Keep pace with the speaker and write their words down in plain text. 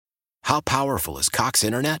How powerful is Cox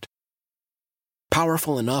Internet?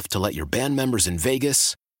 Powerful enough to let your band members in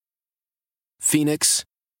Vegas, Phoenix,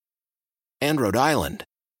 and Rhode Island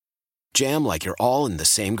jam like you're all in the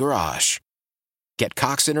same garage. Get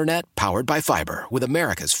Cox Internet powered by fiber with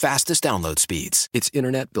America's fastest download speeds. It's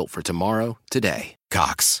internet built for tomorrow, today.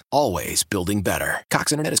 Cox, always building better.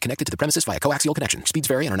 Cox Internet is connected to the premises via coaxial connection. Speeds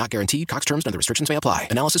vary and are not guaranteed. Cox terms and other restrictions may apply.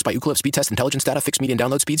 Analysis by Ookla Speed Test Intelligence Data. Fixed median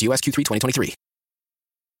download speeds. US Q3 2023.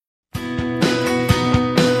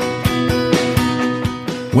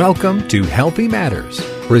 Welcome to Healthy Matters,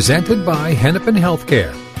 presented by Hennepin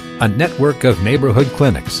Healthcare, a network of neighborhood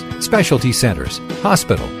clinics, specialty centers,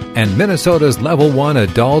 hospital, and Minnesota's Level 1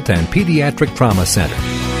 Adult and Pediatric Trauma Center.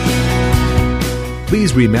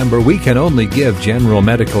 Please remember we can only give general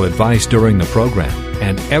medical advice during the program,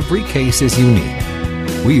 and every case is unique.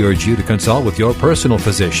 We urge you to consult with your personal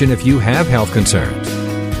physician if you have health concerns.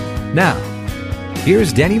 Now,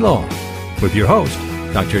 here's Denny Long with your host,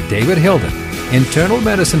 Dr. David Hilden, internal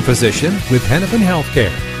medicine physician with Hennepin Healthcare,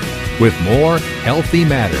 with more Healthy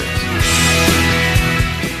Matters.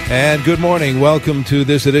 And good morning. Welcome to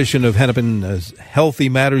this edition of Hennepin's Healthy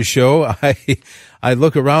Matters show. I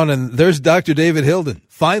look around and there's Dr. David Hilden.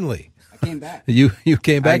 Finally. I came back. You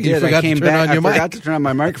came back. You forgot to turn on your mic. I forgot to turn on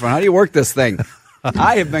my microphone. How do you work this thing?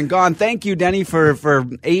 I have been gone. Thank you, Denny, for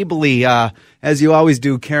ably, as you always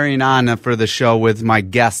do, carrying on for the show with my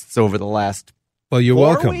guests over the last Well, you're 4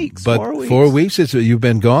 welcome. weeks, but 4 weeks. 4 weeks, you've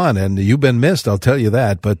been gone, and you've been missed, I'll tell you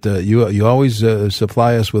that. But you always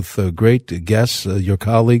supply us with great guests, your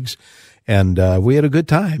colleagues, and we had a good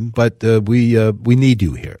time, but we need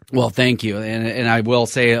you here. Well, thank you, and I will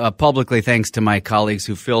say publicly thanks to my colleagues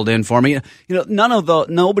who filled in for me. You know,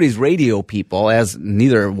 nobody's radio people, as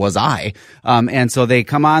neither was I, and so they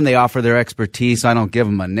come on, they offer their expertise. I don't give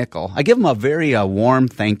them a nickel. I give them a very warm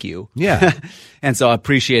thank you. Yeah. And so I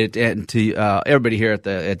appreciate it to everybody here at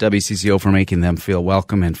WCCO for making them feel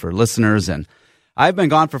welcome, and for listeners. And I've been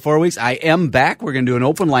gone for 4 weeks. I am back. We're going to do an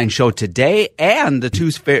open line show today, and the two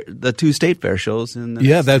state fair shows.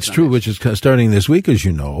 Yeah, that's true, which is starting this week, as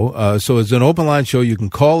you know. So it's an open line show. You can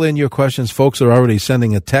call in your questions. Folks are already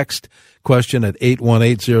sending a text question at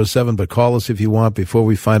 81807, but call us if you want before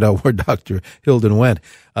we find out where Dr. Hilden went.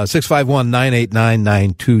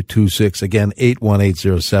 651-989-9226. Again,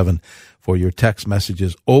 81807. For your text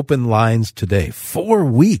messages. Open lines today. 4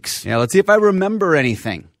 weeks. Yeah, let's see if I remember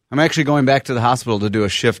anything. I'm actually going back to the hospital to do a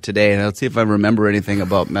shift today, and let's see if I remember anything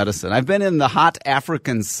about medicine. I've been in the hot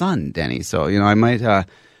African sun, Denny, so I might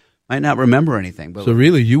not remember anything. But so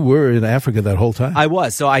really, you were in Africa that whole time? I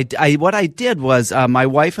was. So what I did was my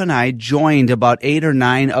wife and I joined about 8 or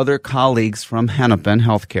 9 other colleagues from Hennepin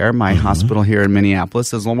Healthcare, my hospital here in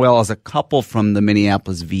Minneapolis, as well as a couple from the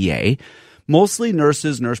Minneapolis VA. Mostly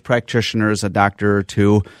nurses, nurse practitioners, a doctor or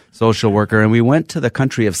two, social worker, and we went to the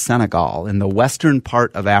country of Senegal in the western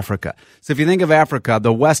part of Africa. So if you think of Africa,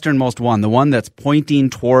 the westernmost one, the one that's pointing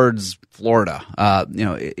towards Florida,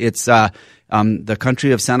 it's the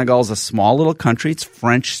country of Senegal is a small little country. It's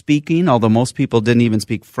French speaking, although most people didn't even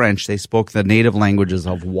speak French. They spoke the native languages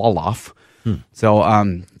of Wolof. So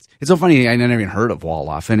it's so funny. I never even heard of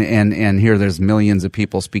Wolof, and here there's millions of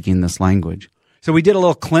people speaking this language. So we did a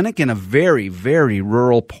little clinic in a very, very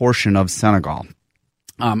rural portion of Senegal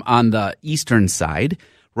on the eastern side,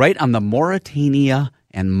 right on the Mauritania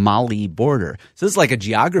and Mali border. So this is like a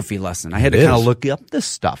geography lesson. I had to kind of look up this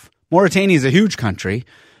stuff. Mauritania is a huge country.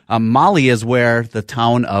 Mali is where the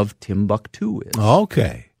town of Timbuktu is.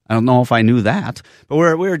 Okay. I don't know if I knew that, but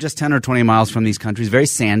we were just 10 or 20 miles from these countries, very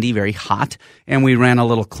sandy, very hot, and we ran a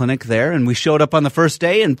little clinic there, and we showed up on the first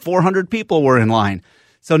day, and 400 people were in line.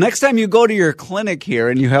 So next time you go to your clinic here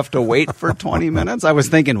and you have to wait for 20 minutes, I was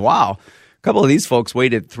thinking, wow, a couple of these folks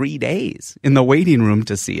waited 3 days in the waiting room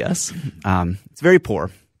to see us. It's very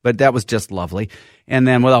poor, but that was just lovely. And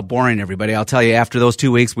then without boring everybody, I'll tell you, after those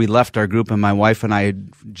 2 weeks, we left our group, and my wife and I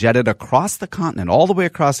jetted across the continent, all the way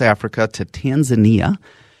across Africa to Tanzania,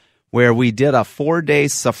 where we did a 4-day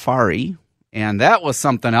safari. And that was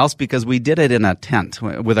something else because we did it in a tent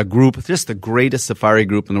with a group, just the greatest safari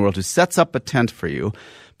group in the world, who sets up a tent for you.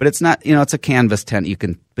 But it's not, it's a canvas tent.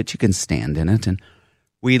 But you can stand in it. And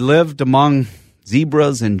we lived among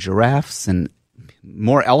zebras and giraffes and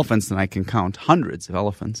more elephants than I can count, hundreds of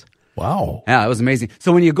elephants. Wow. Yeah, it was amazing.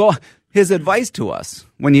 So when you go, his advice to us,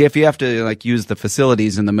 if you have to use the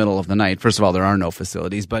facilities in the middle of the night, first of all, there are no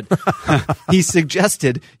facilities, but he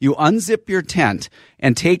suggested you unzip your tent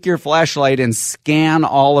and take your flashlight and scan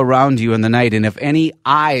all around you in the night. And if any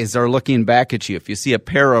eyes are looking back at you, if you see a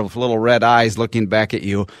pair of little red eyes looking back at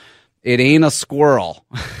you, It ain't a squirrel.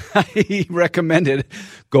 He recommended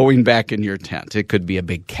going back in your tent. It could be a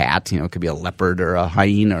big cat, it could be a leopard or a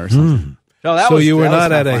hyena or something. So you were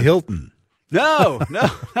not at a Hilton. No.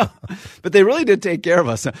 But they really did take care of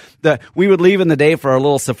us. We would leave in the day for our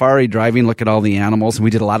little safari driving, look at all the animals. And we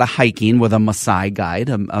did a lot of hiking with a Maasai guide,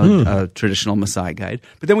 a traditional Maasai guide.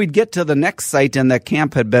 But then we'd get to the next site, and the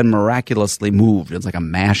camp had been miraculously moved. It was like a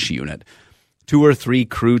MASH unit. 2 or 3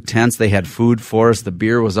 crew tents. They had food for us. The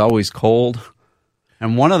beer was always cold.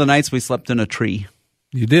 And one of the nights we slept in a tree.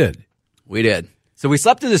 You did? We did. So we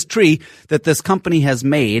slept in this tree that this company has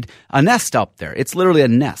made a nest up there. It's literally a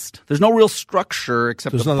nest. There's no real structure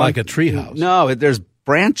except there's not like a tree house. No, there's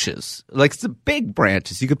branches. Like it's big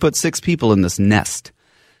branches. You could put 6 people in this nest.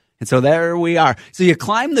 And so there we are. So you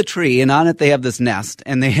climb the tree, and on it they have this nest,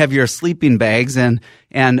 and they have your sleeping bags, and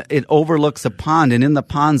it overlooks a pond, and in the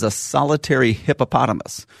pond's a solitary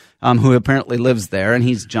hippopotamus who apparently lives there, and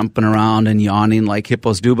he's jumping around and yawning like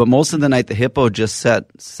hippos do. But most of the night the hippo just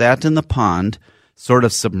sat in the pond, sort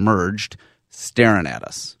of submerged, staring at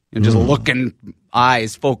us. And just looking,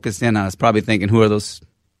 eyes focused in on us, probably thinking, who are those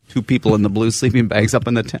 2 people in the blue sleeping bags up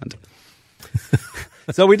in the tent?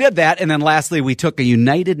 So we did that, and then lastly, we took a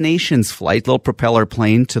United Nations flight, little propeller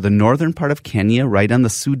plane, to the northern part of Kenya, right on the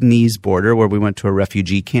Sudanese border, where we went to a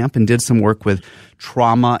refugee camp and did some work with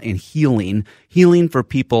trauma and healing for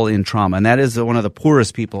people in trauma. And that is one of the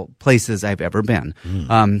poorest places I've ever been.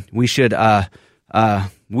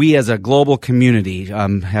 We as a global community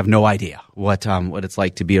have no idea what it's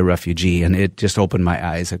like to be a refugee, and it just opened my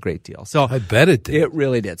eyes a great deal. So I bet it did. It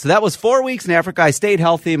really did. So that was 4 weeks in Africa. I stayed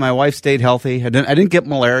healthy. My wife stayed healthy. I didn't get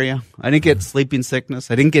malaria. I didn't get sleeping sickness.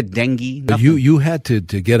 I didn't get dengue. But you had to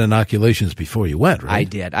get inoculations before you went, right? I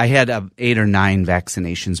did. I had 8 or 9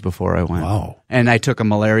 vaccinations before I went. Wow. And I took a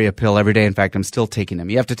malaria pill every day. In fact, I'm still taking them.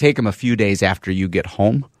 You have to take them a few days after you get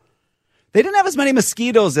home. They didn't have as many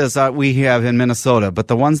mosquitoes as we have in Minnesota, but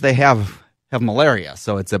the ones they have malaria,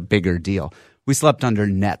 so it's a bigger deal. We slept under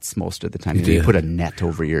nets most of the time. You put a net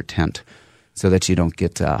over your tent so that you don't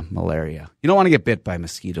get malaria. You don't want to get bit by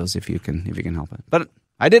mosquitoes if you can help it. But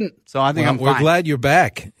I didn't, so I think I'm fine. We're glad you're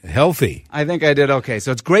back, healthy. I think I did okay.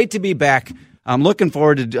 So it's great to be back. I'm looking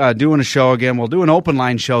forward to doing a show again. We'll do an open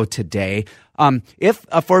line show today.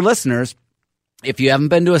 For listeners, if you haven't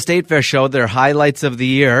been to a State Fair show, they're highlights of the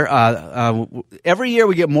year. Every year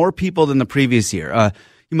we get more people than the previous year.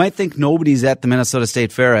 You might think nobody's at the Minnesota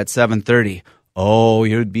State Fair at 7:30. Oh,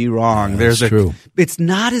 you'd be wrong. That's true. It's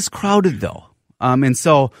not as crowded, though. And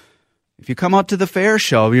so if you come out to the fair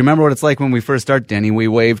show, you remember what it's like when we first start, Denny? We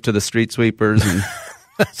wave to the street sweepers. And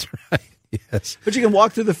That's right. Yes. But you can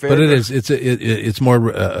walk through the fair. But it's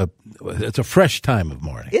more it's a fresh time of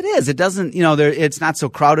morning. It is. It doesn't, it's not so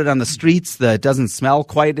crowded on the streets. It doesn't smell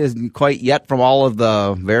quite yet from all of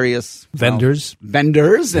the various vendors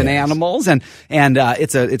and animals, and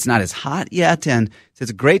it's not as hot yet, and it's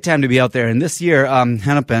a great time to be out there. And this year,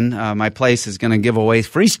 Hennepin, my place, is going to give away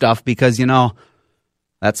free stuff because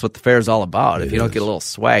that's what the fair is all about. If you don't get a little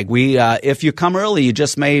swag, if you come early, you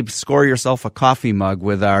just may score yourself a coffee mug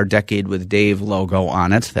with our Decade with Dave logo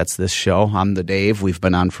on it. That's this show. I'm the Dave. We've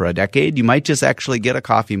been on for a decade. You might just actually get a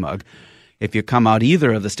coffee mug if you come out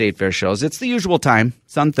either of the State Fair shows. It's the usual time,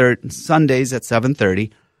 Sundays at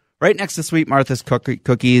 7:30. Right next to Sweet Martha's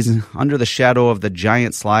Cookies, under the shadow of the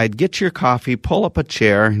giant slide. Get your coffee, pull up a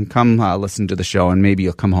chair, and come listen to the show, and maybe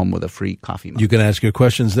you'll come home with a free coffee mug. You can ask your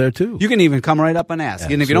questions there, too. You can even come right up and ask.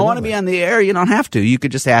 Absolutely. And if you don't want to be on the air, you don't have to. You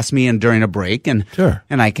could just ask me during a break, and sure.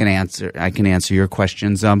 And I can answer your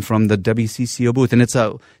questions from the WCCO booth. And it's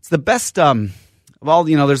the best of all.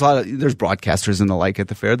 There's there's broadcasters and the like at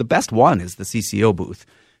the fair. The best one is the CCO booth.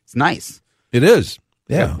 It's nice. It is.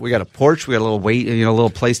 Yeah, we got a porch. We got a little a little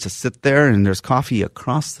place to sit there, and there's coffee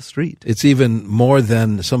across the street. It's even more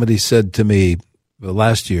than somebody said to me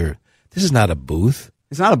last year. This is not a booth.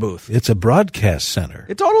 It's not a booth. It's a broadcast center.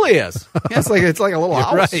 It totally is. Yeah, it's like a little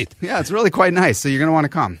house. Right. Yeah, it's really quite nice. So you're going to want to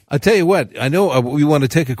come. I'll tell you what. I know we want to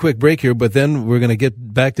take a quick break here, but then we're going to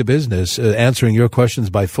get back to business, answering your questions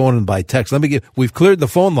by phone and by text. We've cleared the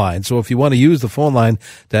phone line, so if you want to use the phone line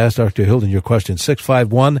to ask Dr. Hilden your question,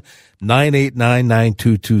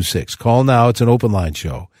 651-989-9226. Call now. It's an open line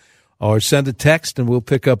show. Or send a text, and we'll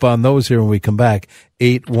pick up on those here when we come back,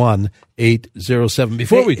 81807.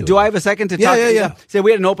 Before we do I have a second to talk? Yeah. Say, we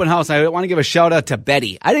had an open house. I want to give a shout-out to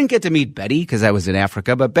Betty. I didn't get to meet Betty because I was in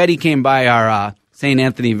Africa, but Betty came by our St.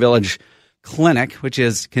 Anthony Village clinic, which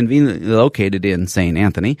is conveniently located in St.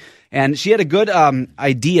 Anthony. And she had a good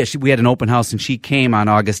idea. We had an open house, and she came on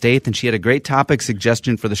August 8th, and she had a great topic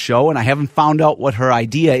suggestion for the show. And I haven't found out what her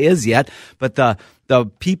idea is yet, but the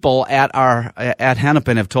people at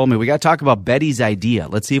Hennepin have told me we got to talk about Betty's idea.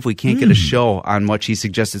 Let's see if we can't get a show on what she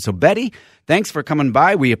suggested. So Betty, thanks for coming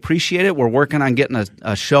by. We appreciate it. We're working on getting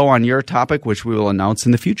a show on your topic, which we will announce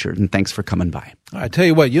in the future. And thanks for coming by. I tell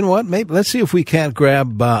you what, maybe let's see if we can't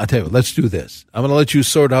grab, I tell you what, let's do this. I'm going to let you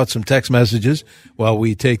sort out some text messages while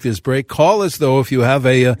we take this break. Call us, though, if you have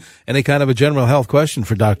any kind of a general health question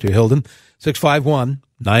for Dr. Hilden,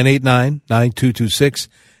 651-989-9226.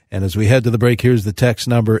 And as we head to the break, here's the text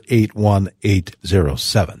number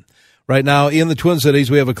 81807. Right now, in the Twin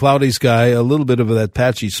Cities, we have a cloudy sky, a little bit of that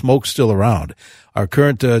patchy smoke still around. Our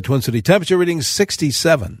current Twin City temperature reading is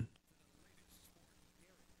 67.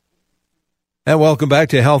 And welcome back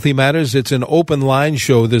to Healthy Matters. It's an open line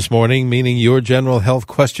show this morning, meaning your general health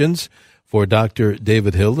questions for Dr.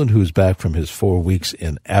 David Hilden, who's back from his 4 weeks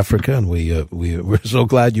in Africa, and we're so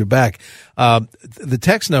glad you're back. The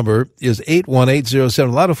text number is 81807.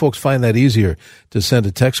 A lot of folks find that easier to send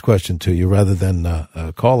a text question to you rather than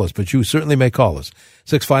call us, but you certainly may call us,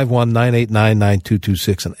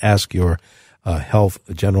 651-989-9226, and ask your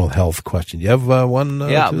general health question. You have one?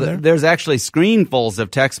 There? There's actually screenfuls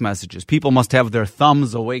of text messages. People must have their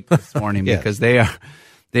thumbs awake this morning because they are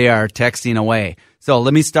texting away. So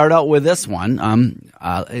let me start out with this one.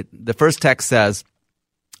 The first text says,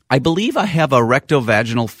 I believe I have a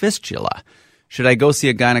rectovaginal fistula. Should I go see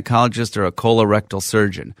a gynecologist or a colorectal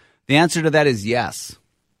surgeon? The answer to that is yes.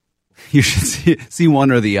 You should see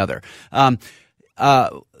one or the other. To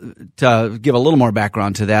give a little more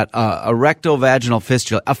background to that, a rectovaginal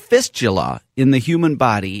fistula, a fistula in the human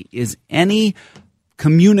body is any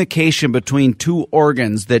communication between two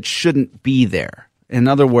organs that shouldn't be there. In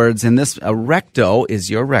other words, a recto is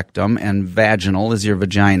your rectum and vaginal is your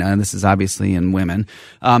vagina, and this is obviously in women,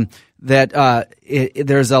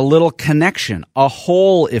 there's a little connection, a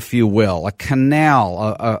hole, if you will, a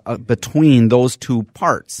canal between those two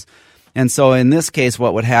parts. And so in this case,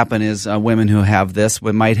 what would happen is women who have this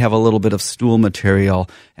might have a little bit of stool material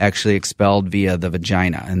actually expelled via the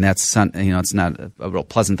vagina. And that's, it's not a real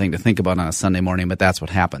pleasant thing to think about on a Sunday morning, but that's what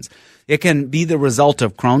happens. It can be the result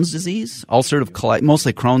of Crohn's disease, ulcerative colitis,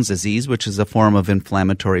 mostly Crohn's disease, which is a form of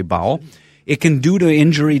inflammatory bowel. It can due to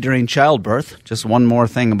injury during childbirth. Just one more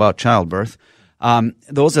thing about childbirth.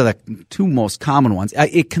 Those are the two most common ones.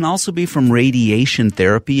 It can also be from radiation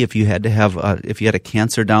therapy. If you had a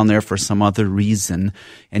cancer down there for some other reason,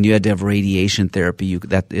 and you had to have radiation therapy,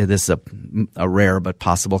 this is a rare but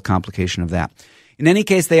possible complication of that. In any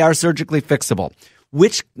case, they are surgically fixable.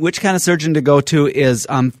 Which kind of surgeon to go to is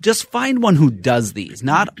just find one who does these.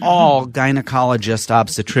 Not all gynecologists,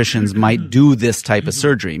 obstetricians might do this type of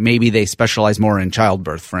surgery. Maybe they specialize more in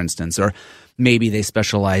childbirth, for instance, or maybe they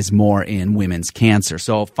specialize more in women's cancer.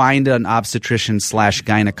 So find an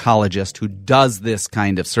obstetrician/gynecologist who does this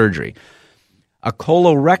kind of surgery. A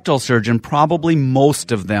colorectal surgeon, probably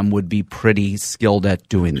most of them would be pretty skilled at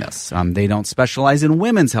doing this. They don't specialize in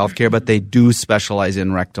women's healthcare, but they do specialize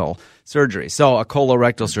in rectal surgery. So a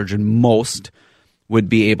colorectal surgeon, most would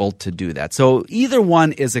be able to do that. So either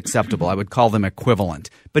one is acceptable. I would call them equivalent,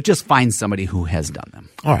 but just find somebody who has done them.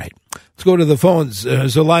 All right. Let's go to the phones.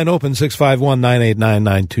 There's a line open,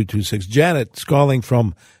 651-989-9226. Janet's calling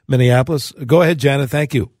from Minneapolis. Go ahead, Janet.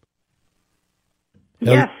 Thank you.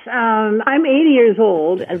 Yes, I'm 80 years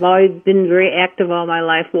old. I've always been very active all my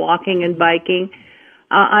life, walking and biking,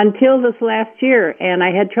 until this last year, and I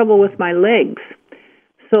had trouble with my legs.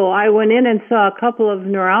 So I went in and saw a couple of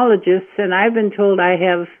neurologists, and I've been told I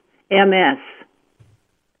have MS.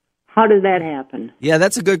 How did that happen? Yeah,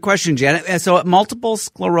 that's a good question, Janet. And so multiple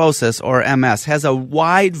sclerosis, or MS, has a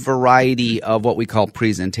wide variety of what we call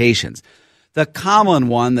presentations. The common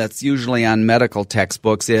one that's usually on medical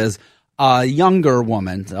textbooks is a younger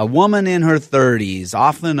woman, a woman in her 30s,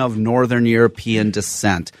 often of Northern European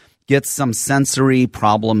descent, gets some sensory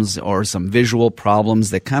problems or some visual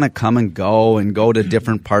problems that kind of come and go to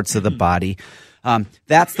different parts of the body.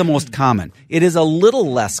 That's the most common. It is a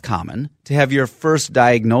little less common to have your first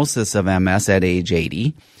diagnosis of MS at age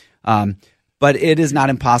 80, but it is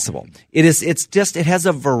not impossible. It has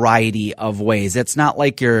a variety of ways. It's not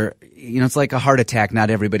like it's like a heart attack. Not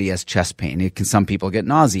everybody has chest pain. Some people get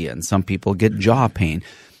nausea and some people get jaw pain.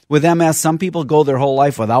 With MS, some people go their whole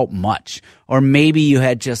life without much. Or maybe you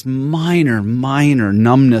had just minor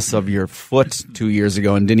numbness of your foot 2 years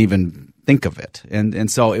ago and didn't even think of it.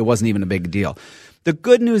 And so it wasn't even a big deal. The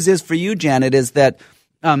good news is for you, Janet, is that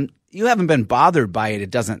you haven't been bothered by it,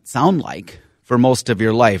 it doesn't sound like, for most of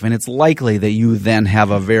your life. And it's likely that you then have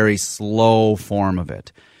a very slow form of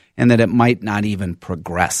it. and that it might not even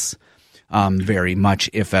progress very much,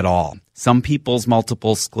 if at all. Some people's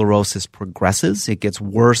multiple sclerosis progresses. It gets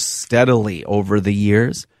worse steadily over the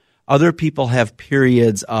years. Other people have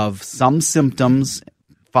periods of some symptoms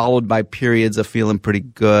followed by periods of feeling pretty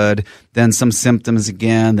good, then some symptoms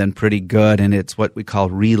again, then pretty good, and it's what we call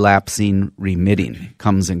relapsing remitting. It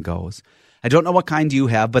comes and goes. I don't know what kind you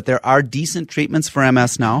have, but there are decent treatments for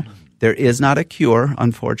MS now. There is not a cure,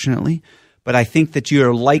 unfortunately, but I think that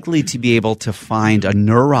you're likely to be able to find a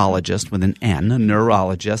neurologist with an N, a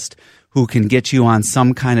neurologist, who can get you on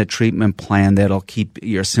some kind of treatment plan that'll keep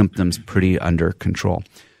your symptoms pretty under control.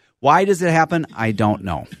 Why does it happen? I don't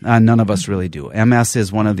know. None of us really do. MS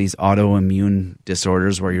is one of these autoimmune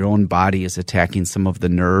disorders where your own body is attacking some of the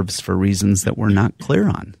nerves for reasons that we're not clear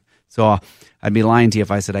on. So I'd be lying to you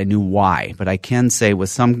if I said I knew why, but I can say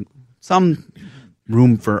with some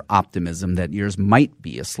room for optimism that yours might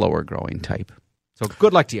be a slower growing type. So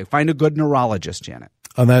good luck to you. Find a good neurologist, Janet.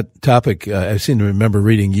 On that topic, I seem to remember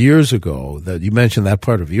reading years ago that you mentioned that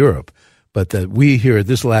part of Europe, but that we here at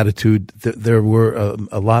this latitude, there were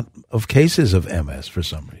a lot of cases of MS for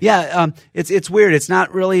some reason. Yeah, it's weird. It's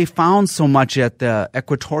not really found so much at the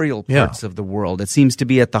equatorial parts of the world. It seems to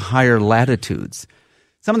be at the higher latitudes.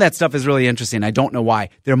 Some of that stuff is really interesting. I don't know why.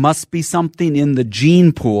 There must be something in the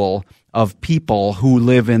gene pool of people who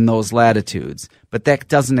live in those latitudes, but that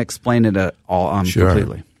doesn't explain it at all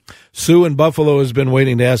completely. Sue in Buffalo has been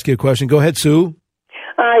waiting to ask you a question. Go ahead, Sue.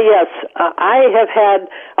 Yes, I have had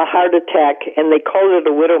a heart attack, and they called it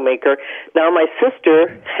a widowmaker. Now, my sister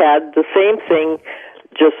had the same thing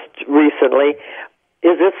just recently.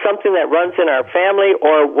 Is this something that runs in our family,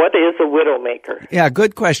 or what is a widowmaker? Yeah,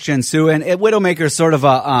 good question, Sue. And widowmaker is sort of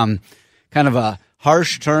a kind of a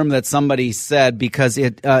harsh term that somebody said because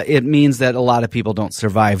it means that a lot of people don't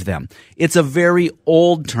survive them. It's a very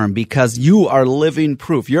old term because you are living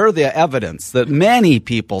proof. You're the evidence that many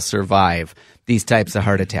people survive these types of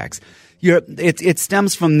heart attacks. It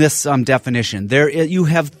stems from this definition. You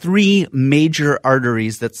have three major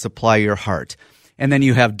arteries that supply your heart, and then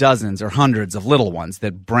you have dozens or hundreds of little ones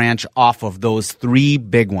that branch off of those three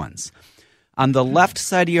big ones. On the left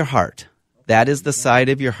side of your heart, that is the side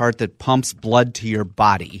of your heart that pumps blood to your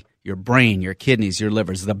body, your brain, your kidneys, your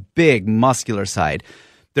livers, the big muscular side.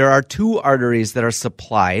 There are two arteries that are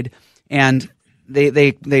supplied, and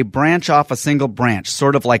they branch off a single branch,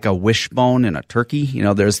 sort of like a wishbone in a turkey. You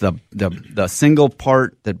know, there's the single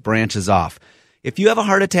part that branches off. If you have a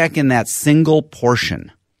heart attack in that single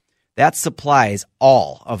portion, that supplies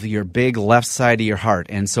all of your big left side of your heart.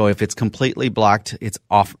 And so if it's completely blocked, it's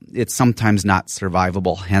sometimes not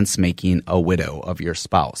survivable, hence making a widow of your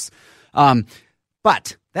spouse.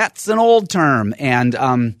 But that's an old term, and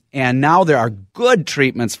now there are good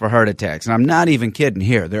treatments for heart attacks. And I'm not even kidding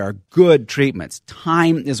here. There are good treatments.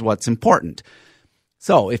 Time is what's important.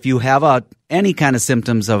 So if you have any kind of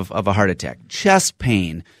symptoms of a heart attack, chest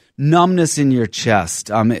pain, numbness in your chest,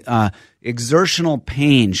 exertional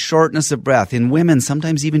pain, shortness of breath, in women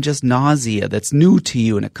sometimes even just nausea that's new to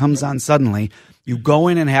you and it comes on suddenly, you go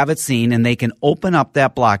in and have it seen and they can open up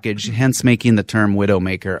that blockage, hence making the term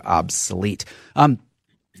widowmaker obsolete.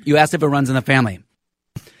 You asked if it runs in the family.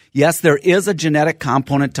 Yes, there is a genetic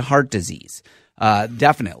component to heart disease.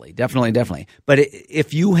 Definitely. But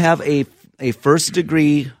if you have a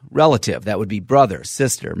first-degree relative, that would be brother,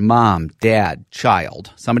 sister, mom, dad,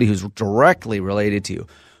 child, somebody who's directly related to you,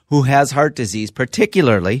 who has heart disease,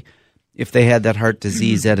 particularly if they had that heart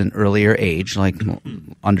disease at an earlier age, like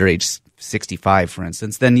under age 65, for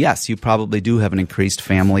instance, then yes, you probably do have an increased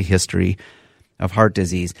family history of heart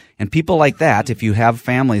disease. And people like that, if you have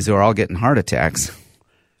families who are all getting heart attacks,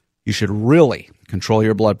 you should really control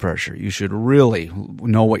your blood pressure. You should really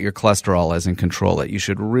know what your cholesterol is and control it. You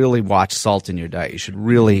should really watch salt in your diet. You should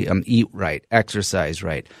really eat right, exercise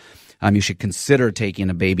right. You should consider taking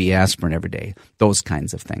a baby aspirin every day, those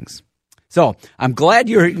kinds of things. So I'm glad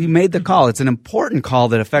you made the call. It's an important call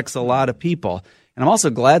that affects a lot of people. And I'm also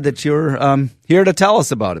glad that you're here to tell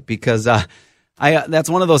us about it because that's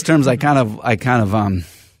one of those terms I kind of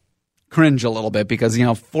cringe a little bit because,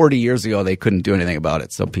 40 years ago they couldn't do anything about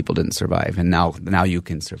it, so people didn't survive, and now you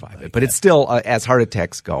can survive it. But it's still, as heart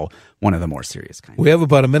attacks go, one of the more serious kinds. We have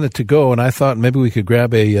about a minute to go, and I thought maybe we could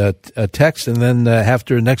grab a text, and then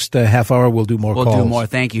after next half hour we'll do more calls. We'll do more,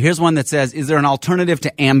 thank you. Here's one that says, is there an alternative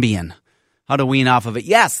to Ambien? How to wean off of it?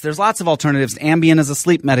 Yes, there's lots of alternatives. Ambien is a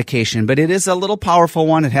sleep medication, but it is a little powerful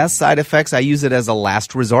one. It has side effects. I use it as a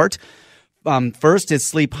last resort. First is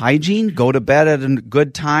sleep hygiene. Go to bed at a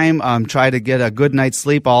good time. Try to get a good night's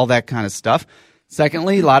sleep, all that kind of stuff.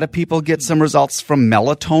 Secondly, a lot of people get some results from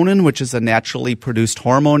melatonin, which is a naturally produced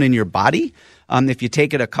hormone in your body. If you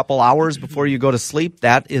take it a couple hours before you go to sleep,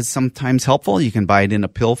 that is sometimes helpful. You can buy it in a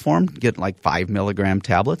pill form, get like 5 milligram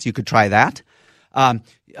tablets. You could try that.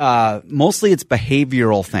 Mostly it's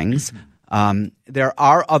behavioral things. There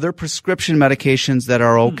are other prescription medications that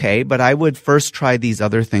are okay, but I would first try these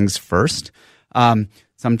other things first.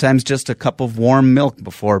 Sometimes just a cup of warm milk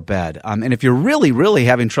before bed. And if you're really, really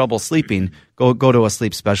having trouble sleeping, go to a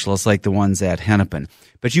sleep specialist like the ones at Hennepin.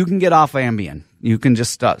 But you can get off Ambien. You can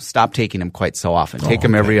just stop taking them quite so often. Take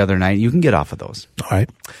them every other night. You can get off of those. All right.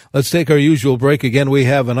 Let's take our usual break. Again, we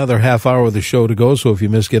have another half hour of the show to go, so if you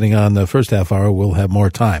miss getting on the first half hour, we'll have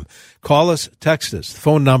more time. Call us, text us. The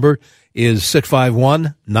phone number is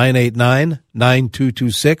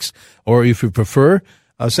 651-989-9226, or if you prefer,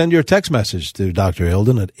 send your text message to Dr.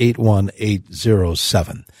 Hilden at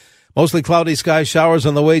 81807. Mostly cloudy skies, showers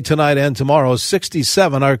on the way tonight and tomorrow.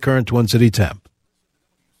 67 our current Twin City temp.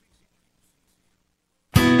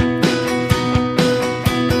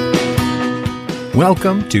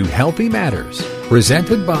 Welcome to Healthy Matters,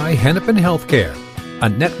 presented by Hennepin Healthcare, a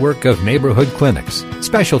network of neighborhood clinics,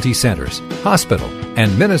 specialty centers, hospital,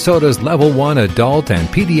 and Minnesota's Level 1 Adult and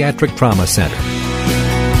Pediatric Trauma Center.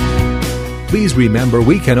 Please remember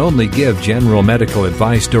we can only give general medical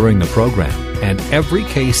advice during the program, and every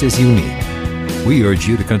case is unique. We urge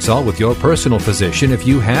you to consult with your personal physician if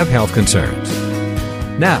you have health concerns.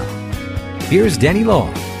 Now, here's Denny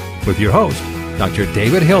Long with your host, Dr.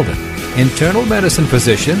 David Hilden, internal medicine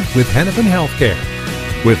physician with Hennepin Healthcare,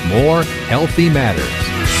 with more Healthy Matters.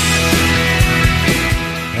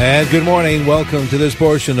 And good morning. Welcome to this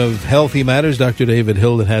portion of Healthy Matters. Dr. David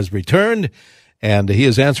Hilden has returned, and he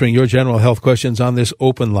is answering your general health questions on this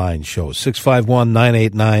open line show,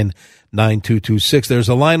 651-989-9226. There's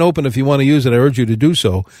a line open if you want to use it. I urge you to do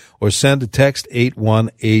so, or send a text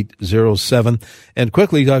 81807. And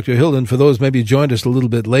quickly, Dr. Hilden, for those maybe joined us a little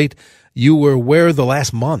bit late, you were where the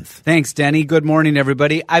last month? Thanks, Denny. Good morning,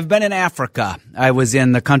 everybody. I've been in Africa. I was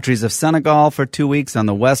in the countries of Senegal for 2 weeks on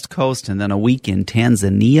the west coast, and then a week in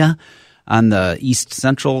Tanzania on the east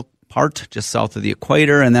central part, just south of the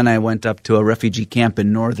equator. And then I went up to a refugee camp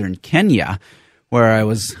in northern Kenya, where I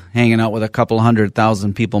was hanging out with a couple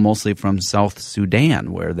 100,000 people, mostly from South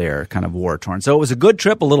Sudan, where they're kind of war-torn. So it was a good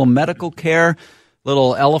trip, a little medical care,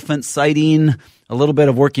 little elephant sighting, a little bit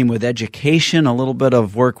of working with education, a little bit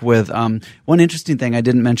of work with one interesting thing I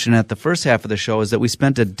didn't mention at the first half of the show is that we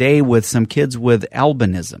spent a day with some kids with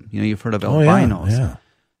albinism. You know, you've heard of albinos. Yeah.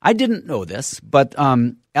 I didn't know this, but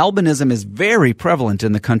albinism is very prevalent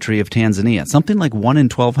in the country of Tanzania. Something like 1 in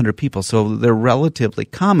 1,200 people, so they're relatively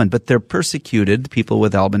common, but they're persecuted, people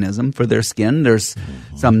with albinism, for their skin. There's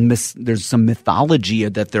some mythology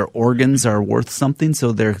that their organs are worth something,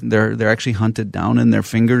 so they're actually hunted down and their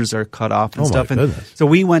fingers are cut off and stuff. And so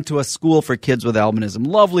we went to a school for kids with albinism.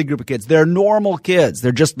 Lovely group of kids. They're normal kids.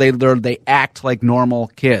 They're just they act like normal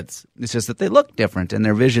kids. It's just that they look different and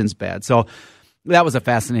their vision's bad. So that was a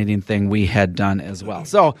fascinating thing we had done as well.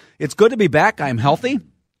 So it's good to be back. I'm healthy.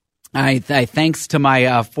 I thanks to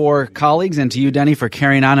my 4 colleagues and to you, Denny, for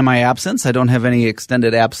carrying on in my absence. I don't have any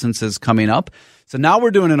extended absences coming up. So now we're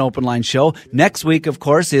doing an open line show. Next week, of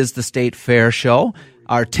course, is the State Fair show,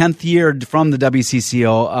 our 10th year from the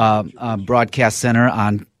WCCO Broadcast Center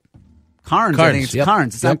on Carnes. I think it's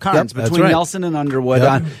Carnes. It's on Carnes, between Nelson and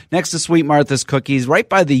Underwood, next to Sweet Martha's Cookies, right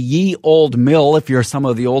by the Ye Old Mill, if you're some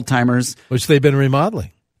of the old-timers. Which they've been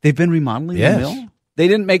remodeling. They've been remodeling the mill? They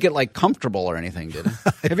didn't make it, like, comfortable or anything, did they?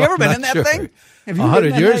 Have you ever been in that thing? Have you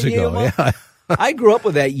 100 years ago, yeah. I grew up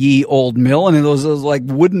with that Ye Old Mill, and it was like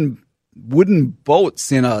wooden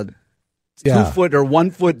boats in a 2-foot or 1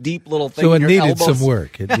 foot deep little thing. So it needed some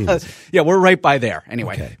work. Yeah, we're right by there.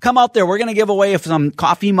 Anyway, Come out there. We're going to give away some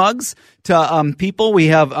coffee mugs to people. We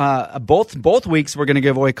have both weeks. We're going to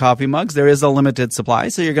give away coffee mugs. There is a limited supply,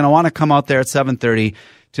 so you're going to want to come out there at 7:30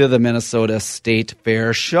 to the Minnesota State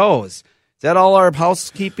Fair shows. Is that all our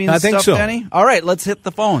housekeeping stuff, think so. Danny? All right, let's hit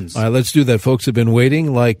the phones. All right, let's do that. Folks have been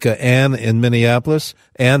waiting, like Ann in Minneapolis.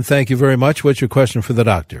 Ann, thank you very much. What's your question for the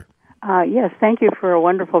doctor? Yes, thank you for a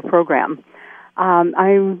wonderful program.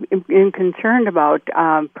 I'm concerned about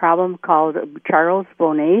a problem called Charles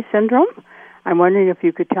Bonnet syndrome. I'm wondering if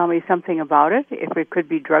you could tell me something about it, if it could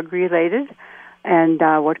be drug-related, and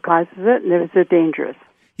what causes it, and is it dangerous?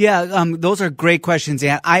 Yeah, those are great questions,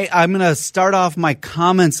 Ann. I'm going to start off my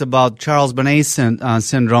comments about Charles Bonnet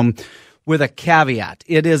syndrome with a caveat.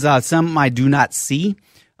 It is something I do not see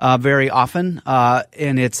very often,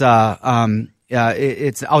 and it's outside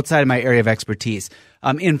of my area of expertise.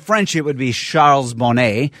 In French, it would be Charles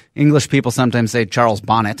Bonnet. English people sometimes say Charles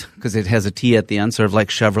Bonnet because it has a T at the end, sort of like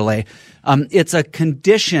Chevrolet. It's a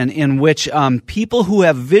condition in which people who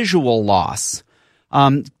have visual loss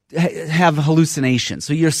have hallucinations.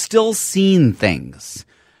 So you're still seeing things,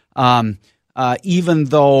 even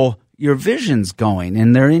though your vision's going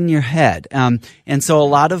and they're in your head. And so a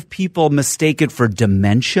lot of people mistake it for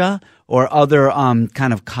dementia or other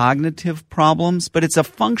kind of cognitive problems, but it's a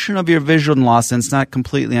function of your vision loss, and it's not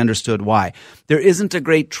completely understood why. There isn't a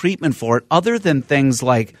great treatment for it other than things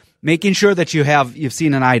like making sure that you've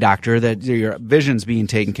seen an eye doctor, that your vision's being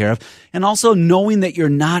taken care of, and also knowing that you're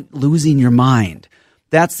not losing your mind.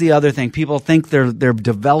 That's the other thing. People think they're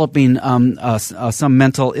developing some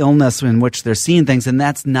mental illness in which they're seeing things, and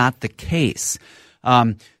that's not the case.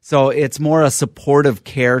 So it's more a supportive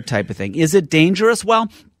care type of thing. Is it dangerous? Well,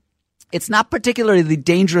 it's not particularly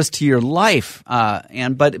dangerous to your life,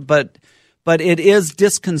 but it is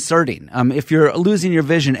disconcerting. If you're losing your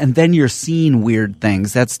vision and then you're seeing weird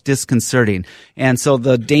things, that's disconcerting. And so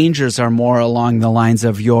the dangers are more along the lines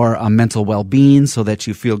of your mental well-being, so that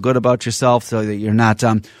you feel good about yourself, so that you're not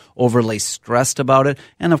overly stressed about it.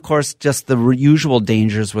 And of course, just the usual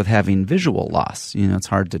dangers with having visual loss. It's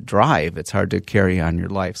hard to drive. It's hard to carry on your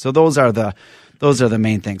life. So those are the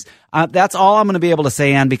main things. That's all I'm going to be able to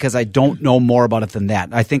say, Ann, because I don't know more about it than that.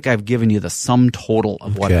 I think I've given you the sum total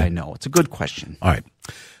of what I know. It's a good question. All right.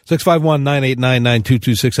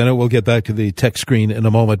 651-989-9226. I know we'll get back to the text screen in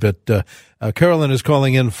a moment, but Carolyn is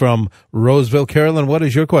calling in from Roseville. Carolyn, what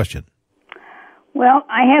is your question? Well,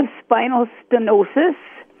 I have spinal stenosis,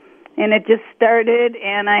 and it just started,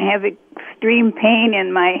 and I have extreme pain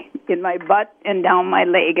in my butt and down my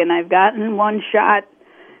leg, and I've gotten one shot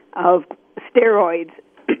of steroids,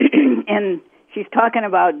 and she's talking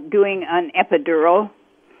about doing an epidural,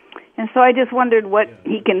 and so I just wondered what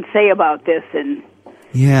he can say about this, and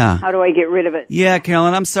how do I get rid of it? Yeah,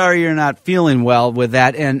 Carolyn, I'm sorry you're not feeling well with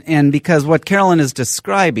that, and because what Carolyn is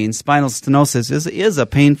describing, spinal stenosis, is a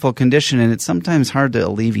painful condition, and it's sometimes hard to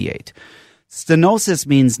alleviate. Stenosis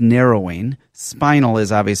means narrowing. Spinal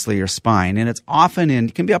is obviously your spine, and it's often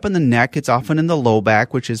it can be up in the neck. It's often in the low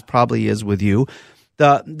back, which probably is with you.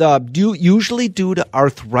 Usually due to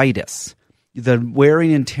arthritis, the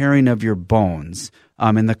wearing and tearing of your bones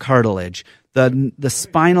in the cartilage, the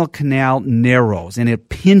spinal canal narrows and it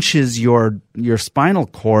pinches your spinal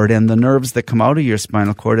cord and the nerves that come out of your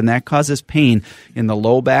spinal cord, and that causes pain in the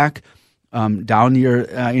low back, down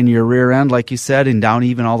in your rear end, like you said, and down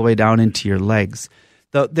even all the way down into your legs.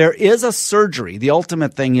 There is a surgery. The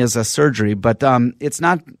ultimate thing is a surgery, but it's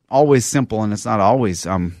not always simple and it's not always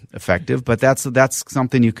effective. But that's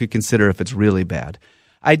something you could consider if it's really bad.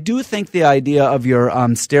 I do think the idea of your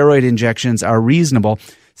steroid injections are reasonable.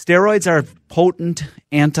 Steroids are potent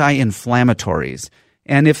anti-inflammatories,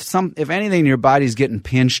 and if anything, your body's getting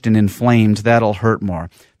pinched and inflamed, that'll hurt more.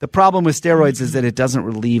 The problem with steroids is that it doesn't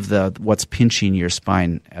relieve what's pinching your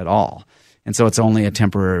spine at all. And so it's only a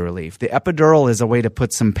temporary relief. The epidural is a way to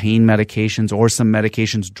put some pain medications or some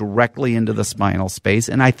medications directly into the spinal space,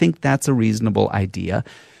 and I think that's a reasonable idea.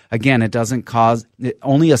 Again, it doesn't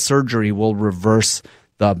only a surgery will reverse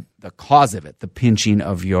the cause of it, the pinching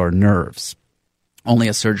of your nerves. Only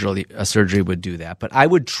a surgery would do that. But I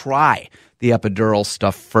would try the epidural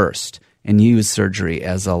stuff first and use surgery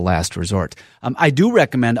as a last resort. I do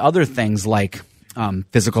recommend other things like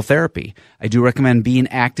physical therapy. I do recommend being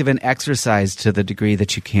active and exercise to the degree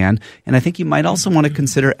that you can. And I think you might also want to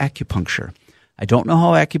consider acupuncture. I don't know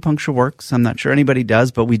how acupuncture works. I'm not sure anybody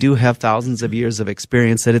does, but we do have thousands of years of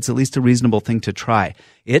experience that it's at least a reasonable thing to try.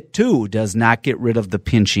 It, too, does not get rid of the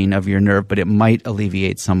pinching of your nerve, but it might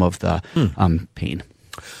alleviate some of the pain.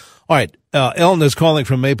 All right. Elna is calling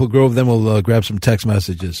from Maple Grove. Then we'll grab some text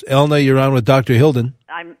messages. Elna, you're on with Dr. Hilden.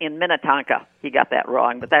 I'm in Minnetonka. You got that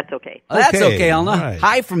wrong, but that's okay. That's okay, Elna. Right.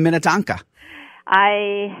 Hi from Minnetonka.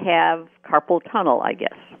 I have carpal tunnel, I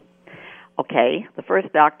guess. Okay. The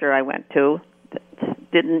first doctor I went to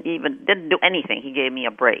didn't do anything. He gave me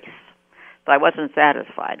a brace. But I wasn't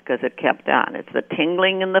satisfied because it kept on. It's the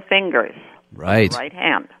tingling in the fingers. Right. The right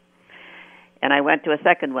hand. And I went to a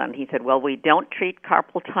second one. He said, well, we don't treat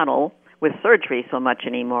carpal tunnel with surgery so much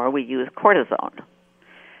anymore. We use cortisone.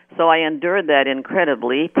 So I endured that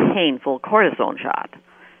incredibly painful cortisone shot,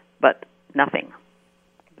 but nothing.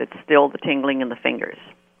 It's still the tingling in the fingers.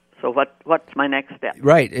 So what's my next step?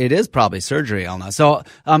 Right. It is probably surgery, Elna. So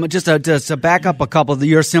just to back up a couple,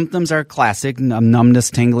 your symptoms are classic,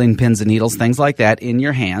 numbness, tingling, pins and needles, things like that in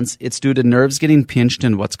your hands. It's due to nerves getting pinched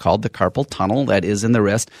in what's called the carpal tunnel that is in the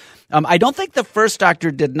wrist. I don't think the first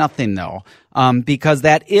doctor did nothing, though, because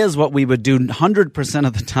that is what we would do 100%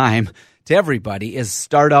 of the time to everybody is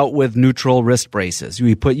start out with neutral wrist braces. You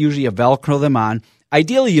usually Velcro them on.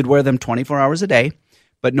 Ideally, you'd wear them 24 hours a day,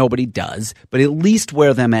 but nobody does. But at least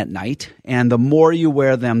wear them at night. And the more you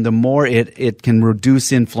wear them, the more it can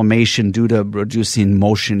reduce inflammation due to reducing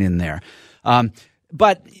motion in there.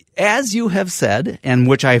 But as you have said, and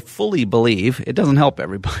which I fully believe, it doesn't help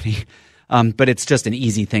everybody. But it's just an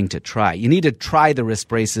easy thing to try. You need to try the wrist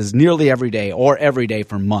braces nearly every day or every day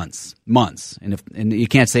for months. And you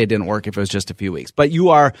can't say it didn't work if it was just a few weeks. But you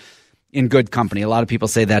are in good company. A lot of people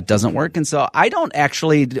say that doesn't work. And so I don't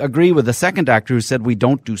actually agree with the second doctor who said we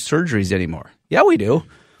don't do surgeries anymore. Yeah, we do.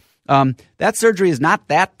 That surgery is not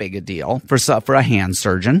that big a deal for a hand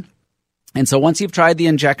surgeon. And so once you've tried the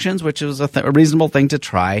injections, which is a reasonable thing to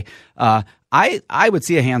try, I would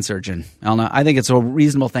see a hand surgeon, Elna. I think it's a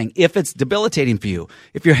reasonable thing. If it's debilitating for you,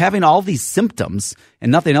 if you're having all these symptoms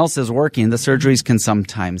and nothing else is working, the surgeries can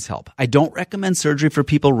sometimes help. I don't recommend surgery for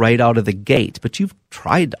people right out of the gate, but you've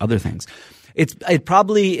tried other things. It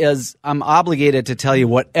probably is, I'm obligated to tell you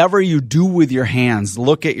whatever you do with your hands,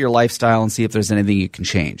 look at your lifestyle and see if there's anything you can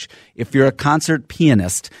change. If you're a concert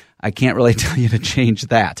pianist, I can't really tell you to change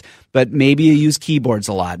that. But maybe you use keyboards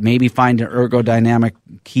a lot. Maybe find an ergodynamic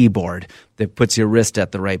keyboard that puts your wrist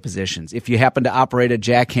at the right positions. If you happen to operate a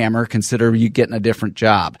jackhammer, consider you getting a different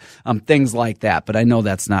job. Things like that. But I know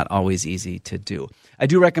that's not always easy to do. I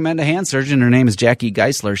do recommend a hand surgeon. Her name is Jackie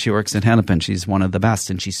Geisler. She works at Hennepin. She's one of the best,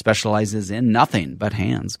 and she specializes in nothing but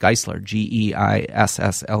hands. Geisler,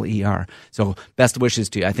 Geissler. So best wishes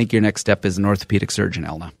to you. I think your next step is an orthopedic surgeon,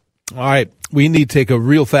 Elna. All right. We need to take a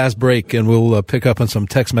real fast break, and we'll pick up on some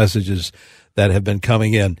text messages that have been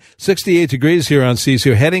coming in. 68 degrees here on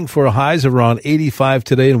CCO, heading for highs of around 85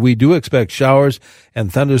 today, and we do expect showers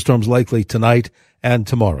and thunderstorms likely tonight and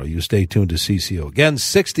tomorrow. You stay tuned to CCO. Again,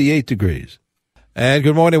 68 degrees. And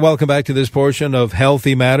good morning. Welcome back to this portion of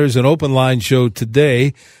Healthy Matters, an open line show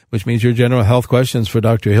today, which means your general health questions for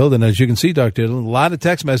Dr. Hilden. As you can see, Dr. Hilden, a lot of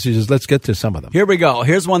text messages. Let's get to some of them. Here we go.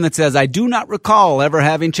 Here's one that says, I do not recall ever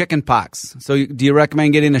having chicken pox. So do you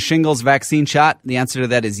recommend getting a shingles vaccine shot? The answer to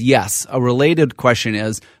that is yes. A related question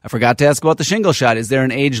is, I forgot to ask about the shingle shot. Is there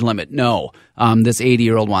an age limit? No. This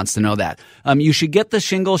 80-year-old wants to know that. You should get the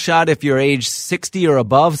shingle shot if you're age 60 or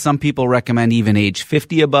above. Some people recommend even age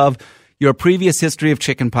 50 above. Your previous history of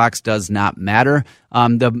chickenpox does not matter.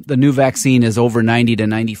 The new vaccine is over 90 to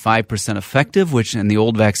 95% effective, and the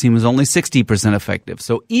old vaccine was only 60% effective.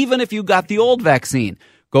 So even if you got the old vaccine,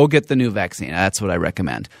 go get the new vaccine. That's what I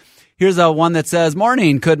recommend. Here's one that says,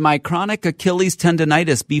 morning, could my chronic Achilles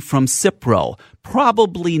tendonitis be from Cipro?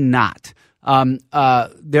 Probably not.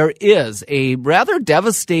 There is a rather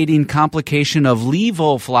devastating complication of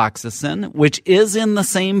levofloxacin, which is in the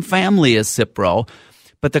same family as Cipro.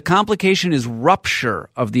 But the complication is rupture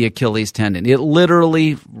of the Achilles tendon. It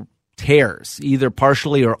literally tears, either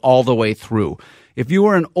partially or all the way through. If you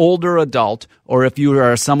are an older adult, or if you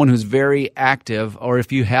are someone who's very active, or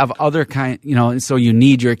if you have other so you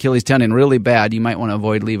need your Achilles tendon really bad, you might want to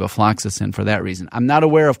avoid levofloxacin for that reason. I'm not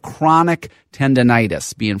aware of chronic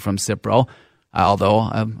tendonitis being from Cipro, although,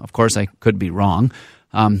 of course, I could be wrong,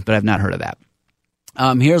 but I've not heard of that.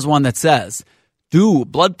 Here's one that says, do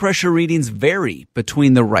blood pressure readings vary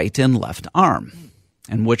between the right and left arm?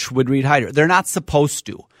 And which would read higher? They're not supposed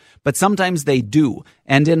to, but sometimes they do.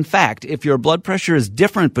 And in fact, if your blood pressure is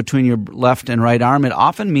different between your left and right arm, it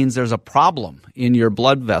often means there's a problem in your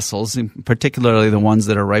blood vessels, particularly the ones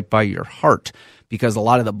that are right by your heart, because a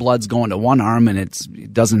lot of the blood's going to one arm and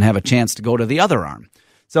it doesn't have a chance to go to the other arm.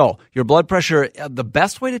 So your blood pressure, the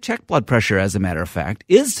best way to check blood pressure, as a matter of fact,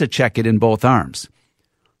 is to check it in both arms.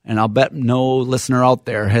 And I'll bet no listener out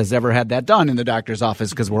there has ever had that done in the doctor's office,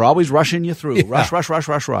 because we're always rushing you through. Yeah.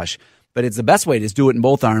 Rush. But it's the best way to do it in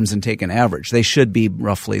both arms and take an average. They should be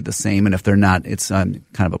roughly the same, and if they're not, it's kind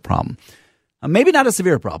of a problem. Maybe not a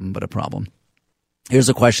severe problem, but a problem. Here's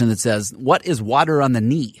a question that says, what is water on the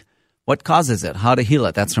knee? What causes it? How to heal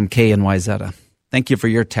it? That's from Kay in Wayzata. Thank you for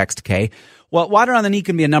your text, Kay. Well, water on the knee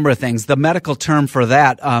can be a number of things. The medical term for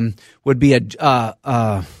that would be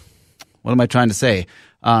a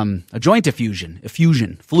joint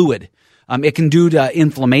effusion, fluid. It can do to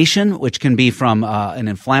inflammation, which can be from an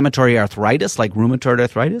inflammatory arthritis like rheumatoid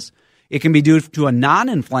arthritis. It can be due to a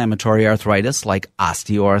non-inflammatory arthritis like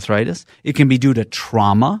osteoarthritis. It can be due to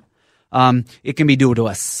trauma. It can be due to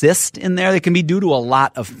a cyst in there. It can be due to a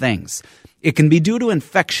lot of things. It can be due to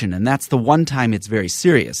infection, and that's the one time it's very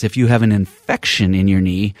serious. If you have an infection in your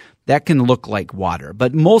knee, that can look like water.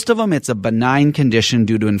 But most of them, it's a benign condition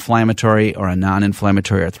due to inflammatory or a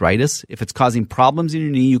non-inflammatory arthritis. If it's causing problems in your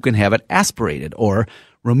knee, you can have it aspirated or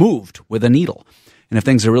removed with a needle. And if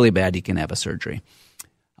things are really bad, you can have a surgery.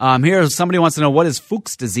 Here, somebody wants to know, what is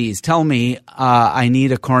Fuchs disease? Tell me I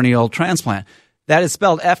need a corneal transplant. That is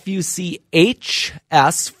spelled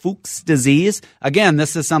F-U-C-H-S, Fuchs disease. Again,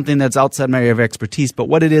 this is something that's outside my area of expertise, but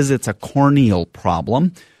what it is, it's a corneal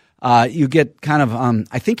problem. You get kind of,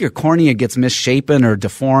 I think your cornea gets misshapen or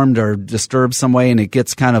deformed or disturbed some way, and it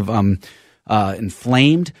gets kind of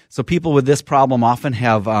inflamed. So people with this problem often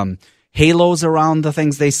have halos around the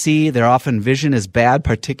things they see. Their often vision is bad,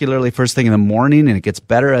 particularly first thing in the morning, and it gets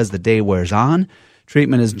better as the day wears on.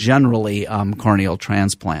 Treatment is generally corneal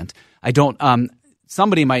transplant. I don't.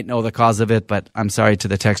 Somebody might know the cause of it, but I'm sorry to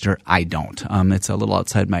the texter, I don't. It's a little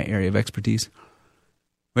outside my area of expertise.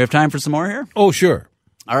 We have time for some more here? Oh, sure.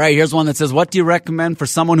 All right, here's one that says, what do you recommend for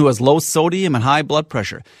someone who has low sodium and high blood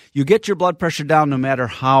pressure? You get your blood pressure down no matter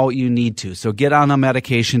how you need to. So get on a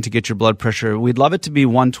medication to get your blood pressure. We'd love it to be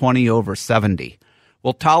 120 over 70.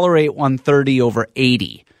 We'll tolerate 130 over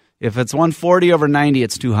 80. If it's 140 over 90,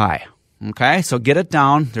 it's too high. Okay, so get it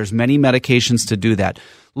down. There's many medications to do that.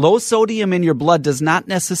 Low sodium in your blood does not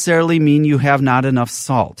necessarily mean you have not enough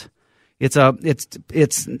salt. It's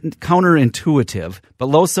counterintuitive, but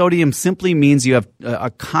low sodium simply means you have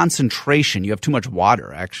a concentration. You have too much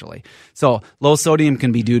water, actually. So low sodium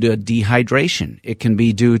can be due to dehydration. It can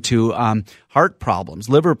be due to heart problems,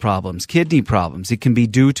 liver problems, kidney problems. It can be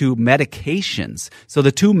due to medications. So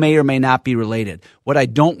the two may or may not be related. What I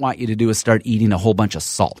don't want you to do is start eating a whole bunch of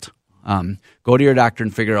salt. Go to your doctor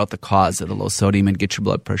and figure out the cause of the low sodium and get your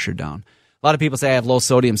blood pressure down. A lot of people say I have low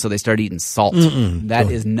sodium, so they start eating salt. That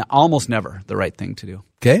is almost never the right thing to do.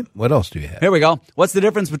 Okay, what else do you have? Here we go. What's the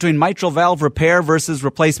difference between mitral valve repair versus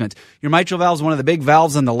replacement? Your mitral valve is one of the big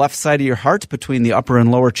valves on the left side of your heart, between the upper and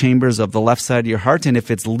lower chambers of the left side of your heart. And if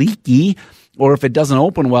it's leaky or if it doesn't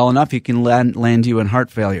open well enough, it can land you in heart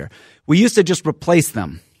failure. We used to just replace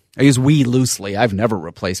them. I use we loosely. I've never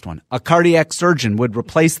replaced one. A cardiac surgeon would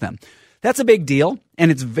replace them. That's a big deal,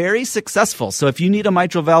 and it's very successful. So if you need a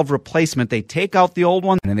mitral valve replacement, they take out the old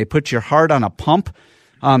one and they put your heart on a pump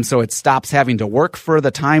so it stops having to work for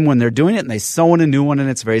the time when they're doing it, and they sew in a new one, and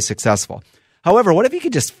it's very successful. However, what if you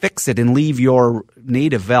could just fix it and leave your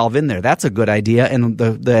native valve in there? That's a good idea, and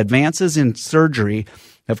the advances in surgery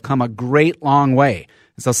have come a great long way.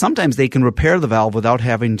 So sometimes they can repair the valve without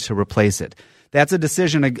having to replace it. That's a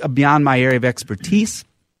decision beyond my area of expertise.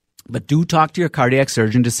 But do talk to your cardiac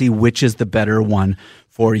surgeon to see which is the better one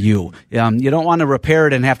for you. You don't want to repair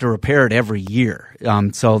it and have to repair it every year.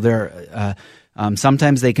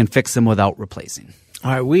 Sometimes they can fix them without replacing.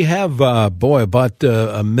 All right, we have, about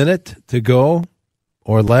a minute to go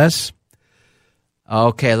or less.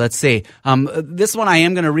 Okay, let's see. This one I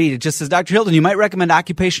am going to read. It just says, Dr. Hilton, you might recommend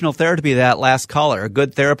occupational therapy to that last caller. A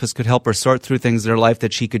good therapist could help her sort through things in her life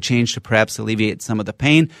that she could change to perhaps alleviate some of the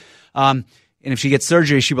pain. And if she gets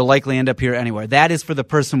surgery, she will likely end up here anywhere. That is for the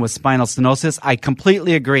person with spinal stenosis. I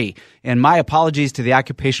completely agree. And my apologies to the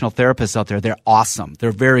occupational therapists out there. They're awesome.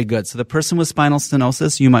 They're very good. So the person with spinal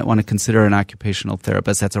stenosis, you might want to consider an occupational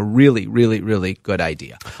therapist. That's a really, really, really good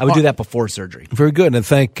idea. I would do that before surgery. Very good. And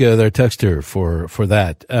thank their texter for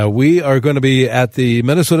that. We are going to be at the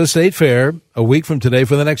Minnesota State Fair a week from today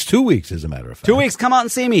for the next 2 weeks, as a matter of fact. 2 weeks. Come out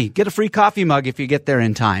and see me. Get a free coffee mug if you get there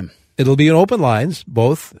in time. It'll be in open lines,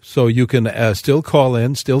 both, so you can still call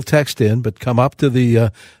in, still text in, but come up to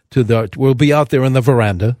the we'll be out there in the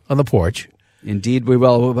veranda, on the porch. Indeed, we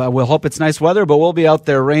will. We'll hope it's nice weather, but we'll be out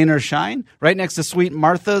there, rain or shine, right next to Sweet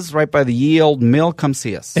Martha's, right by the Ye Old Mill. Come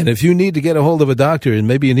see us. And if you need to get a hold of a doctor, and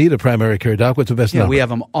maybe you need a primary care doc, what's the best number? We have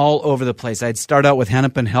them all over the place. I'd start out with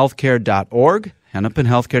hennepinhealthcare.org,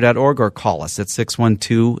 hennepinhealthcare.org, or call us at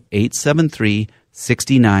 612-873-6963.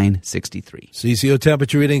 CCO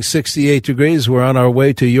temperature reading 68 degrees. We're on our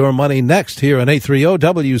way to Your Money next here on 830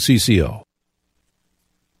 WCCO.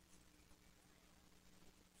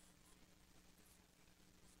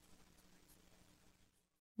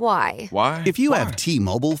 Why? If you have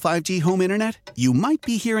T-Mobile 5G home internet, you might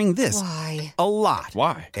be hearing this a lot.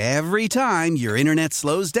 Why? Every time your internet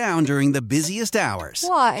slows down during the busiest hours.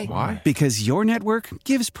 Why? Because your network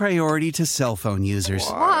gives priority to cell phone users.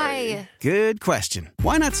 Why? Good question.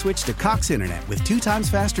 Why not switch to Cox Internet with 2 times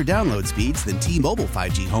faster download speeds than T-Mobile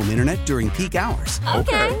 5G home internet during peak hours?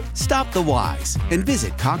 Okay. Stop the whys and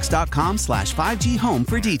visit cox.com/5G home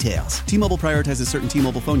for details. T-Mobile prioritizes certain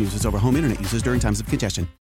T-Mobile phone users over home internet users during times of congestion.